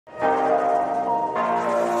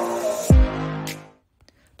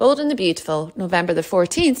Bold and the Beautiful, November the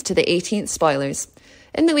 14th to the 18th spoilers.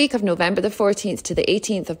 In the week of November the 14th to the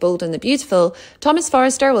 18th of Bold and the Beautiful, Thomas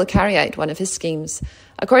Forrester will carry out one of his schemes.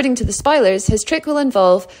 According to the spoilers, his trick will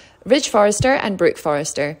involve Ridge Forrester and Brooke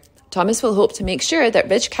Forrester. Thomas will hope to make sure that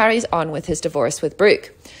Ridge carries on with his divorce with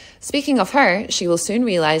Brooke. Speaking of her, she will soon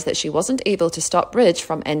realise that she wasn't able to stop Ridge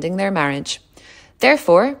from ending their marriage.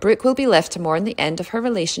 Therefore, Brooke will be left to mourn the end of her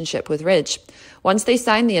relationship with Ridge. Once they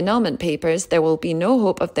sign the annulment papers, there will be no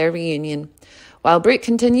hope of their reunion. While Brooke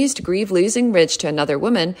continues to grieve losing Ridge to another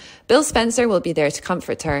woman, Bill Spencer will be there to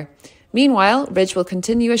comfort her. Meanwhile, Ridge will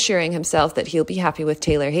continue assuring himself that he'll be happy with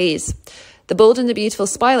Taylor Hayes. The Bold and the Beautiful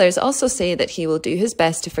spoilers also say that he will do his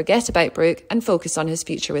best to forget about Brooke and focus on his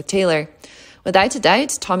future with Taylor. Without a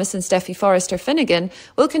doubt, Thomas and Steffi Forrester Finnegan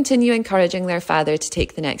will continue encouraging their father to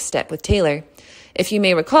take the next step with Taylor. If you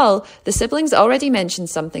may recall, the siblings already mentioned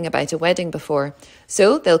something about a wedding before,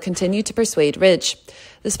 so they'll continue to persuade Ridge.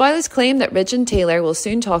 The spoilers claim that Ridge and Taylor will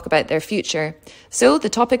soon talk about their future, so the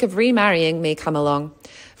topic of remarrying may come along.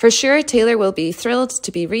 For sure, Taylor will be thrilled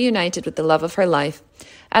to be reunited with the love of her life.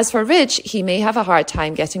 As for Ridge, he may have a hard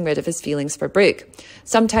time getting rid of his feelings for Brooke.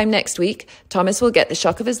 Sometime next week, Thomas will get the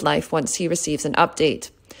shock of his life once he receives an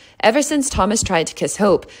update. Ever since Thomas tried to kiss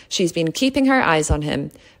Hope, she's been keeping her eyes on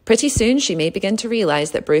him. Pretty soon, she may begin to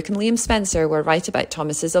realise that Brooke and Liam Spencer were right about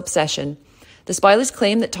Thomas's obsession. The spoilers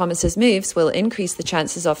claim that Thomas's moves will increase the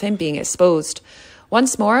chances of him being exposed.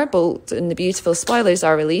 Once more, Bold and the Beautiful spoilers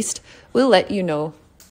are released, we'll let you know.